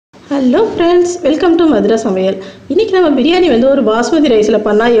Hello friends, welcome to Madurai Samayal. இன்னைக்கு நம்ம பிரியாணி வந்து ஒரு பாஸ்மதி ரைஸ்ல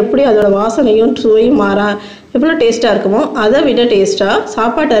பண்ணா எப்படி அதோட வாசனையும் சுவையும் மாறா எவ்வளவு டேஸ்டா இருக்குமோ அதை விட டேஸ்டா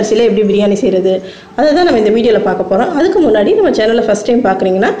சாப்பாட்டு அரிசியில எப்படி பிரியாணி செய்யறது அதை தான் நம்ம இந்த வீடியோல பார்க்க போறோம். அதுக்கு முன்னாடி நம்ம சேனலை ஃபர்ஸ்ட் டைம்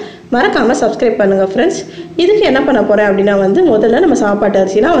பார்க்கறீங்கன்னா மறக்காம Subscribe பண்ணுங்க फ्रेंड्स. இதுக்கு என்ன பண்ண போறேன் அப்படினா வந்து முதல்ல நம்ம சாப்பாட்டு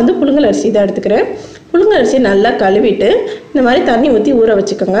அரிசி நான் வந்து புழுங்கல் அரிசி தான் எடுத்துக்கிறேன். புழுங்கல் அரிசி நல்லா கழுவிட்டு இந்த மாதிரி தண்ணி ஊத்தி ஊற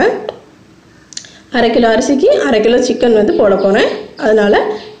வச்சுக்கோங்க. 1/2 கிலோ அரிசிக்கு 1/2 கிலோ சிக்கன் வந்து போட போறேன். அதனால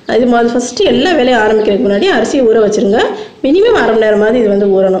அது ஃபர்ஸ்ட் எல்லா வேலையும் ஆரம்பிக்கிறதுக்கு முன்னாடி அரிசியை ஊற வச்சிருங்க. மினிமம் 1/2 மணி நேரமாவது இது வந்து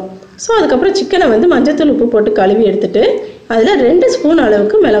ஊறணும். ஸோ அதுக்கப்புறம் சிக்கனை வந்து மஞ்சத்தூள் உப்பு போட்டு கழுவி எடுத்துட்டு அதில் 2 ஸ்பூன்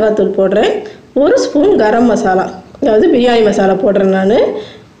அளவுக்கு மிளகாத்தூள் போடுறேன். 1 ஸ்பூன் கரம் மசாலா, அதாவது பிரியாணி மசாலா போடுறேன். நான்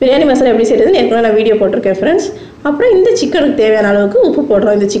பிரியாணி மசாலா எப்படி செய்யறதுன்னு ஏற்கனவே நான் வீடியோ போட்டிருக்கேன் ஃப்ரெண்ட்ஸ். அப்புறம் இந்த சிக்கனுக்கு தேவையான அளவுக்கு உப்பு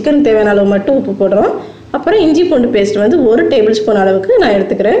போடுறோம். இந்த சிக்கனுக்கு தேவையான அளவு மட்டும் உப்பு போடுறோம். அப்புறம் இஞ்சி பூண்டு பேஸ்ட் வந்து 1 டேபிள் ஸ்பூன் அளவுக்கு நான்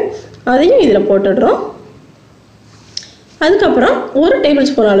எடுத்துக்கிறேன். அதையும் இதில் போட்டுடுறோம். அதுக்கப்புறம் 1 டேபிள்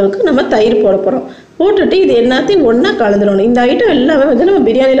ஸ்பூன் அளவுக்கு நம்ம தயிர் போட போகிறோம். போட்டுட்டு இது எல்லாத்தையும் ஒன்றா கலந்துடணும். இந்த ஐட்டம் எல்லாமே வந்து நம்ம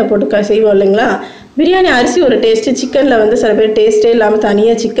பிரியாணியில் போட்டு செய்வோம் இல்லைங்களா. பிரியாணி அரிசி ஒரு டேஸ்ட்டு, சிக்கனில் வந்து சில பேர் டேஸ்ட்டே இல்லாமல்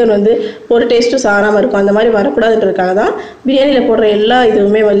தனியாக சிக்கன் வந்து ஒரு டேஸ்ட்டும் சாராமல் இருக்கும். அந்த மாதிரி வரக்கூடாதுன்றதுக்காக தான் பிரியாணியில் போடுற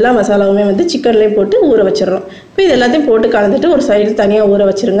எல்லா மசாலாவுமே வந்து சிக்கன்லேயும் போட்டு ஊற வச்சிடறோம். இப்போ இது எல்லாத்தையும் போட்டு கலந்துட்டு ஒரு சைடு தனியாக ஊற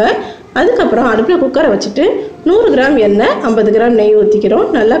வச்சுருங்க. அதுக்கப்புறம் அடுப்பில் குக்கரை வச்சுட்டு 100 கிராம் எண்ணெய் 50 கிராம் நெய் ஊற்றிக்கிறோம்.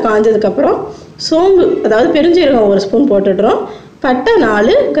 நல்லா காஞ்சதுக்கப்புறம் சோம்பு, அதாவது பெருஞ்சீரகம் 1 ஸ்பூன் போட்டுடுறோம். பட்டை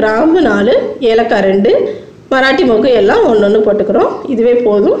 4, கிராம்பு 4, ஏலக்காய் 2, மராட்டி மொக்கு எல்லாம் ஒன்று போட்டுக்கிறோம். இதுவே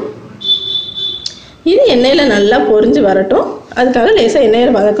போதும். இது எண்ணெயில் நல்லா பொரிஞ்சு வரட்டும். அதுக்காக லேசாக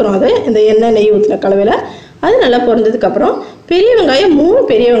எண்ணெயில் வதக்குறோம். அதை இந்த எண்ணெய் நெய் ஊற்றின கலவையில் அது நல்லா பொரிஞ்சதுக்கப்புறம் பெரிய வெங்காயம் 3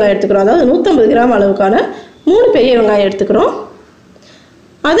 பெரிய வெங்காயம் எடுத்துக்கிறோம். அதாவது 150 கிராம் அளவுக்கான 3 பெரிய வெங்காயம் எடுத்துக்கிறோம்.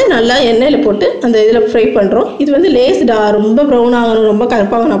 அதை நல்லா எண்ணெயில் போட்டு அந்த இதில் ஃப்ரை பண்ணுறோம். இது வந்து ரொம்ப ப்ரௌன் ஆகணும், ரொம்ப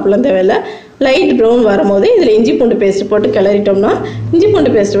கருப்பாகணும் அப்படிலாம் தேவையில்லை. லைட் ப்ரௌன் வரும்போது இதில் இஞ்சி பூண்டு பேஸ்ட் போட்டு கிளறிட்டோம்னா இஞ்சி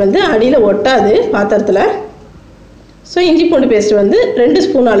பூண்டு பேஸ்ட் வந்து அடியில் ஒட்டாது பாத்திரத்தில். ஸோ இஞ்சி பூண்டு பேஸ்ட் வந்து 2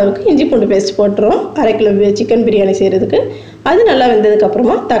 ஸ்பூன் அளவுக்கு இஞ்சி பூண்டு பேஸ்ட் போட்டுரும் 1/2 கிலோ சிக்கன் பிரியாணி செய்கிறதுக்கு. அது நல்லா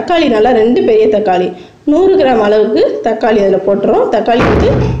வெந்ததுக்கப்புறமா தக்காளி நல்லா 2 பெரிய தக்காளி 100 கிராம் அளவுக்கு தக்காளி அதில் போட்டுரும். தக்காளி வந்து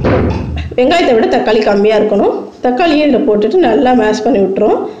வெங்காயத்தை விட தக்காளி கம்மியாக இருக்கணும். தக்காளியை இதில் போட்டுட்டு நல்லா மேஷ் பண்ணி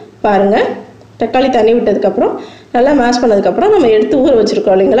விட்டுரும். பாருங்கள், தக்காளி தண்ணி விட்டதுக்கப்புறம் நல்லா மேஷ் பண்ணதுக்கப்புறம் நம்ம எடுத்து ஊற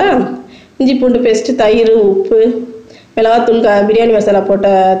வச்சுருக்கோம் இல்லைங்களா, இஞ்சி பூண்டு பேஸ்ட்டு, தயிர், உப்பு, மிளகாத்தூள், பிரியாணி மசாலா போட்ட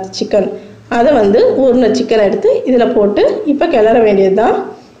சிக்கன், அதை வந்து ஊறின சிக்கனை எடுத்து இதில் போட்டு இப்போ கிளற வேண்டியது தான்.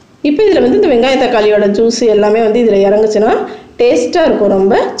 இப்போ இதில் வந்து இந்த வெங்காய தக்காளியோட ஜூஸ் எல்லாமே வந்து இதில் இறங்குச்சுன்னா டேஸ்ட்டாக இருக்கும்.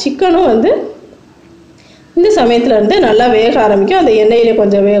 ரொம்ப சிக்கனும் வந்து இந்த சமயத்தில் வந்து நல்லா வேக ஆரம்பிக்கும். அந்த எண்ணெயிலே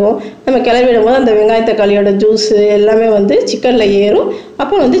கொஞ்சம் வேகும். நம்ம கிளறிடும் போது அந்த வெங்காய தக்காளியோட ஜூஸு எல்லாமே வந்து சிக்கனில் ஏறும்.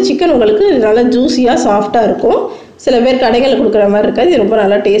 அப்போ வந்து சிக்கன் உங்களுக்கு நல்லா ஜூஸியாக சாஃப்டாக இருக்கும். சில பேர் கடைகளில் கொடுக்குற மாதிரி இருக்காது. இது ரொம்ப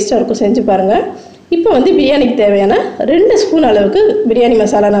நல்லா டேஸ்ட்டாக இருக்கும். செஞ்சு பாருங்கள். இப்போ வந்து பிரியாணிக்கு தேவையான 2 ஸ்பூன் அளவுக்கு பிரியாணி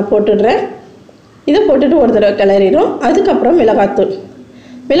மசாலா நான் போட்டுடுறேன். இதை போட்டுட்டு ஒரு தடவை கிளறிடும். அதுக்கப்புறம் மிளகாத்தூள்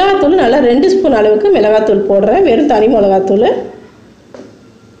நல்லா 2 ஸ்பூன் அளவுக்கு மிளகாத்தூள் போடுறேன். வெறும் தனி மிளகாத்தூள்.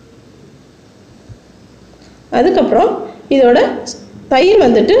 அதுக்கப்புறம் இதோட தயிர்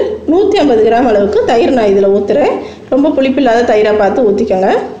வந்துட்டு 150 கிராம் அளவுக்கு தயிர் நான் இதில் ஊற்றுறேன். ரொம்ப புளிப்பில்லாத தயிராக பார்த்து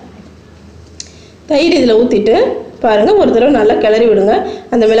ஊற்றிக்கோங்க. தயிர் இதில் ஊற்றிட்டு பாருங்கள், ஒரு தடவை நல்லா கிளறி விடுங்க.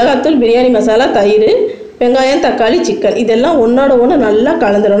 அந்த மிளகாத்தூள், பிரியாணி மசாலா, தயிர், வெங்காயம், தக்காளி, சிக்கன் இதெல்லாம் ஒன்றோட ஒன்று நல்லா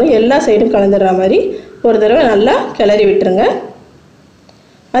கலந்துடணும். எல்லா சைடும் கலந்துடுற மாதிரி ஒரு தடவை நல்லா கிளறி விட்டுருங்க.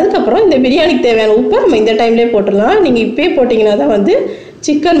 அதுக்கப்புறம் இந்த பிரியாணிக்கு தேவையான உப்பை நம்ம இந்த டைம்லேயே போட்டுடலாம். நீங்கள் இப்போயே போட்டிங்கன்னா தான் வந்து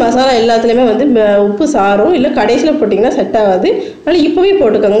சிக்கன் மசாலா எல்லாத்துலேயுமே வந்து உப்பு சாரும், இல்லை கடைசியில் போட்டிங்கன்னா செட் ஆகாது. அதனால் இப்போவே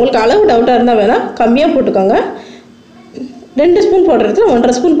போட்டுக்கோங்க. உங்களுக்கு அளவு டவுட்டாக இருந்தால் வேணால் கம்மியாக போட்டுக்கோங்க. 2 ஸ்பூன் போடுறதுல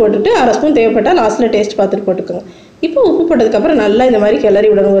 1/2 ஸ்பூன் போட்டுட்டு 1/2 ஸ்பூன் தேவைப்பட்டால் லாஸ்ட்டில் டேஸ்ட் பார்த்துட்டு போட்டுக்கோங்க. இப்போ உப்பு போட்டதுக்கப்புறம் நல்லா இந்த மாதிரி கிளறி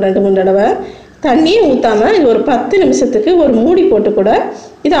விடணும். ஒரு 2-3 தடவை தண்ணியே ஊற்றாமல் இது ஒரு 10 நிமிஷத்துக்கு ஒரு மூடி போட்டு கூட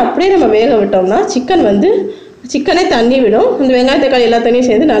இதை அப்படியே நம்ம வேக விட்டோம்னா சிக்கனே தண்ணி விடும். இந்த வெங்காய தக்காளி எல்லா தண்ணியும்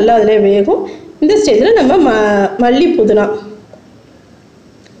சேர்ந்து நல்லா அதிலே வேகும். இந்த ஸ்டேஜில் நம்ம மல்லி, புதினா,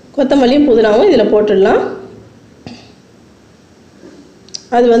 கொத்தமல்லியும் புதினாவும் இதில் போட்டுடலாம்.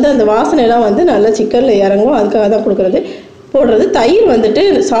 அது வந்து அந்த வாசனையெல்லாம் வந்து நல்லா சிக்கனில் இறங்கும். அதுக்காக தான் போடுறது. தயிர் வந்துட்டு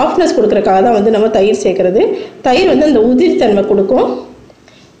சாஃப்ட்னஸ் கொடுக்குறக்காக தான் வந்து நம்ம தயிர் சேர்க்குறது. தயிர் வந்து அந்த உதிரித்தன்மை கொடுக்கும்.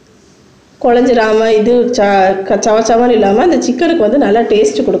 குழஞ்சிடாமல் இது சவச்சவன்னு இல்லாமல் அந்த சிக்கனுக்கு வந்து நல்லா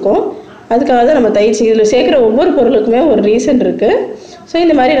டேஸ்ட்டு கொடுக்கும். அதுக்காக தான் நம்ம தயிர் இதில் சேர்க்குற ஒவ்வொரு பொருளுக்குமே ஒரு ரீசன் இருக்குது. ஸோ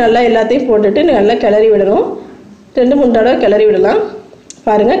இந்த மாதிரி நல்லா எல்லாத்தையும் போட்டுட்டு நல்லா கிளறி விடணும். 2-3 தடவை கிளறி விடலாம்.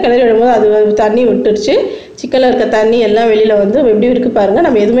 பாருங்கள், கிளறி விடும்போது அது தண்ணி விட்டுருச்சு. சிக்கனில் இருக்க தண்ணி எல்லாம் வெளியில் வந்து எப்படி இருக்குது பாருங்கள்.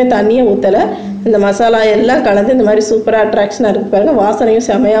 நம்ம எதுவுமே தண்ணியை ஊற்றலை. இந்த மசாலா எல்லாம் கலந்து இந்த மாதிரி சூப்பராக அட்ராக்ஷனாக இருக்குது பாருங்கள். வாசனையும்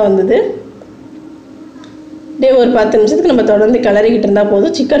செமையாக வந்தது. ஒரு 10 நிமிஷத்துக்கு நம்ம தொடர்ந்து கிளறிக்கிட்டு இருந்தால்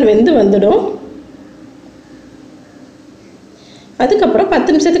போதும். சிக்கன் வெந்து வந்துடும். அதுக்கப்புறம்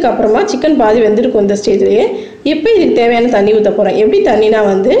 10 நிமிஷத்துக்கு அப்புறமா சிக்கன் பாதி வெந்திருக்கும் இந்த ஸ்டேஜ்லேயே. இப்போ இதுக்கு தேவையான தண்ணி ஊற்ற போகிறேன். எப்படி தண்ணினா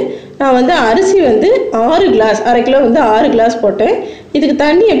நான் அரிசி 6 கிளாஸ், அரை கிலோ 6 கிளாஸ் போட்டேன். இதுக்கு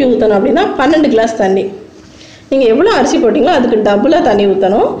தண்ணி எப்படி ஊற்றணும் அப்படின்னா 12 கிளாஸ் தண்ணி. நீங்கள் எவ்வளோ அரிசி போட்டிங்களோ அதுக்கு டபுளாக தண்ணி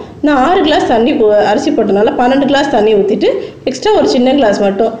ஊற்றணும். நான் 6 கிளாஸ் தண்ணி அரிசி போட்டனால 12 கிளாஸ் தண்ணி ஊற்றிட்டு எக்ஸ்ட்ரா ஒரு சின்ன கிளாஸ்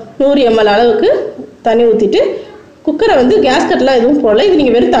மட்டும் 100 ml அளவுக்கு தண்ணி ஊற்றிட்டு குக்கரை கேஸ் கட்டெலாம் எதுவும் போடல. இது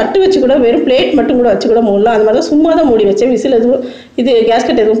நீங்கள் வெறும் தட்டு வச்சு கூட, வெறும் பிளேட் மட்டும் கூட வச்சு கூட மூடலாம். அது மாதிரி தான் சும்மா தான் மூடி வச்சேன். விசில் எதுவும் இது கேஸ்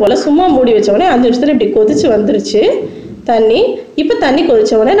கட் எதுவும் போடல. சும்மா மூடி வச்சோடனே 5 நிமிஷத்தில் இப்படி கொதிச்சு வந்துருச்சு தண்ணி. இப்போ தண்ணி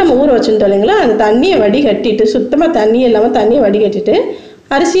கொதிச்சோடனே நம்ம ஊற வச்சுட்டோம் இல்லைங்களா, அந்த தண்ணியை வடிகட்டிட்டு, சுத்தமாக தண்ணி இல்லாமல் தண்ணியை வடிகட்டிட்டு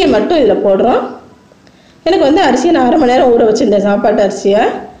அரிசியை மட்டும் இதில் போடுறோம். எனக்கு அரிசியை நான் 1/2 மணி நேரம் ஊற வச்சுருந்தேன், சாப்பாட்டு அரிசியை.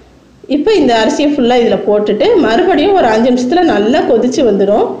 இப்போ இந்த அரிசியை ஃபுல்லாக இதில் போட்டுட்டு மறுபடியும் ஒரு 5 நிமிஷத்தில் நல்லா கொதிச்சு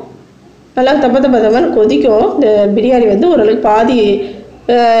வந்துடும். நல்லா தப்ப கொதிக்கும். இந்த பிரியாணி ஓரளவுக்கு பாதி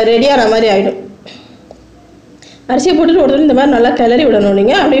ரெடியான மாதிரி ஆகிடும். அரிசியை போட்டுட்டு ஒரு இந்த மாதிரி நல்லா கிளறி விடணும்.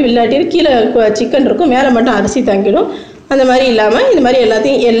 நீங்கள் அப்படியே வில்லாட்டி கீழே சிக்கன் இருக்கும், மேலே மட்டும் அரிசி தங்கிடும். அந்த மாதிரி இல்லாமல் இந்த மாதிரி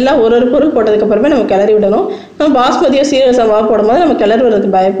எல்லாத்தையும் எல்லாம் ஒரு பொருள் போட்டதுக்கப்புறமே நம்ம கிளறி விடணும். நம்ம பாஸ்மதியோ சீரக சம்பாவோ போடும்போது நம்ம கிளறி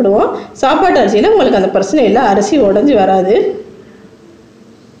விடுறதுக்கு பயப்படுவோம். சாப்பாட்டு அரிசியில் உங்களுக்கு அந்த பிரச்சனை இல்லை, அரிசி உடஞ்சி வராது.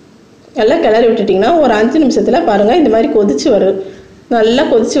 எல்லாம் கிளறி விட்டுட்டிங்கன்னா ஒரு 5 நிமிஷத்தில் பாருங்கள் இந்த மாதிரி கொதிச்சு வரும். நல்லா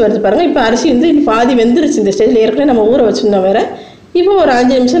கொதிச்சு வருது பாருங்கள். இப்போ அரிசி பாதி வெந்துருச்சு. இந்த ஸ்டேஜில் ஏற்கனவே நம்ம ஊற வச்சுருந்தோம் வேறு. இப்போ ஒரு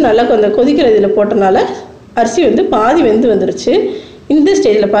 5 நிமிஷம் நல்லா கொஞ்சம் கொதிக்கிற இதில் போட்டனால அரிசி பாதி வெந்து வந்துருச்சு. இந்த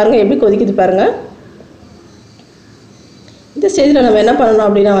ஸ்டேஜில் பாருங்கள் எப்படி கொதிக்குது பாருங்கள். இந்த ஸ்டேஜில் நம்ம என்ன பண்ணணும்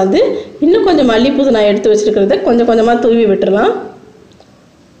அப்படின்னா இன்னும் கொஞ்சம் மல்லிப்பூது நான் எடுத்து வச்சுருக்கிறத கொஞ்சம் கொஞ்சமாக தூவி விட்டுடலாம்.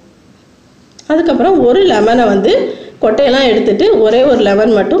 அதுக்கப்புறம் ஒரு லெமனை கொட்டையெல்லாம் எடுத்துகிட்டு ஒரே ஒரு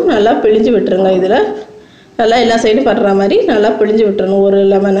லெமன் மட்டும் நல்லா பிழிஞ்சு விட்டுருங்க. இதில் நல்லா எல்லா சைடும் படுற மாதிரி நல்லா பிழிஞ்சு விட்டுறணும் ஒரு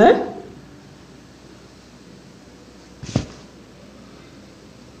லெமனை.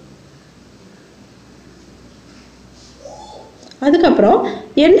 அதுக்கப்புறம்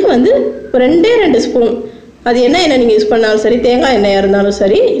எண்ணெய் 2 ஸ்பூன், அது எண்ணெய் நீங்கள் யூஸ் பண்ணாலும் சரி, தேங்காய் எண்ணெயாக இருந்தாலும்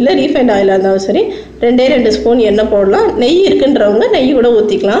சரி, இல்லை ரீஃபைண்ட் ஆயிலாக இருந்தாலும் சரி, 2 ஸ்பூன் எண்ணெய் போடலாம். நெய் இருக்குன்றவங்க நெய் கூட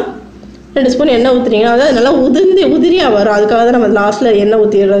ஊற்றிக்கலாம். 2 ஸ்பூன் எண்ணெய் ஊற்றுனீங்கன்னா அதாவது நல்லா உதிரியாக வரும். அதுக்காக தான் நம்ம லாஸ்ட்டில் எண்ணெய்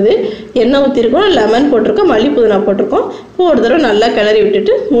ஊற்றிடுறது. எண்ணெய் ஊற்றிருக்கோம், லெமன் போட்டிருக்கோம், மல்லிப்புதினா போட்டிருக்கோம். இப்போ ஒரு தடவை நல்லா கிளறி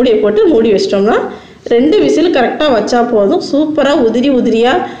விட்டுட்டு மூடியை போட்டு மூடி வச்சிட்டோம்னா 2 விசில் கரெக்டாக வச்சா போதும். சூப்பராக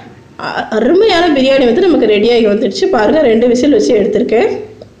உதிரியாக அருமையான பிரியாணி நமக்கு ரெடியாகி வந்துடுச்சு. பாருங்கள் 2 விசில் வச்சு எடுத்திருக்கேன்.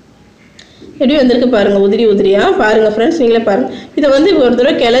 எப்படி வந்திருக்கு பாருங்கள், உதிரியாக பாருங்கள் ஃப்ரெண்ட்ஸ். நீங்களே பாருங்கள். இதை ஒரு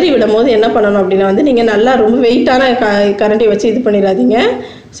தடவை கிளறி விடும் போது என்ன பண்ணணும் அப்படின்னா நீங்கள் நல்லா ரொம்ப வெயிட்டான கரண்டி வச்சு இது பண்ணிடாதீங்க.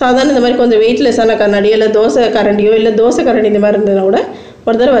 சாதாரண இந்த மாதிரி கொஞ்சம் வெயிட்லெஸ்ஸான கரண்டியோ இல்லை தோசை கரண்டியோ இல்லை தோசை கரண்டி இந்த மாதிரி இருந்ததுன்னா கூட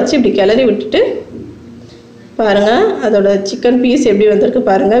ஒரு தடவை வச்சு இப்படி கிளறி விட்டுட்டு பாருங்கள் அதோட சிக்கன் பீஸ் எப்படி வந்திருக்கு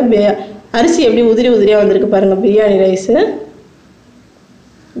பாருங்கள். அரிசி எப்படி உதிரியாக வந்திருக்கு பாருங்கள். பிரியாணி ரைஸு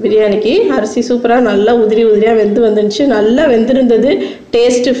பிரியாணிக்கு அரிசி சூப்பராக நல்லா உதிரியாக வந்துருந்துச்சு. நல்லா வெந்திருந்தது.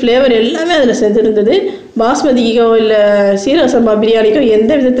 டேஸ்ட்டு ஃப்ளேவர் எல்லாமே அதில் செஞ்சுருந்தது. பாஸ்மதிக்கோ இல்லை சீரக சம்பா பிரியாணிக்கோ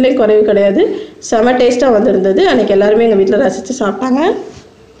எந்த விதத்துலேயும் குறைவு கிடையாது. செம டேஸ்ட்டாக வந்திருந்தது. அன்றைக்கி எல்லாருமே எங்கள் வீட்டில் ரசித்து சாப்பிட்டாங்க.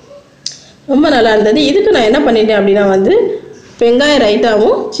 ரொம்ப நல்லா இருந்தது. இதுக்கு நான் என்ன பண்ணிட்டேன் அப்படின்னா வெங்காய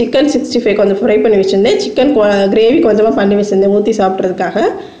ரைத்தாவும் சிக்கன் 65 கொஞ்சம் ஃப்ரை பண்ணி வச்சுருந்தேன். சிக்கன் கிரேவி கொஞ்சமாக பண்ணி வச்சுருந்தேன் ஊற்றி சாப்பிட்றதுக்காக.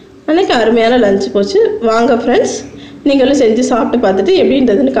 அன்றைக்கி அருமையான லஞ்ச் போச்சு. வாங்க ஃப்ரெண்ட்ஸ், நீங்களும் செஞ்சு சாப்பிட்டு பார்த்துட்டு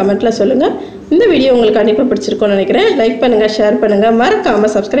எப்படின்றதுன்னு கமெண்ட்டில் சொல்லுங்கள். இந்த வீடியோ உங்களுக்கு கண்டிப்பாக பிடிச்சிருக்கும்னு நினைக்கிறேன். லைக் பண்ணுங்கள், ஷேர் பண்ணுங்கள்,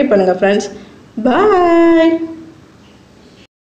 மறக்காமல் சப்ஸ்கிரைப் பண்ணுங்கள் ஃப்ரெண்ட்ஸ். பாய்.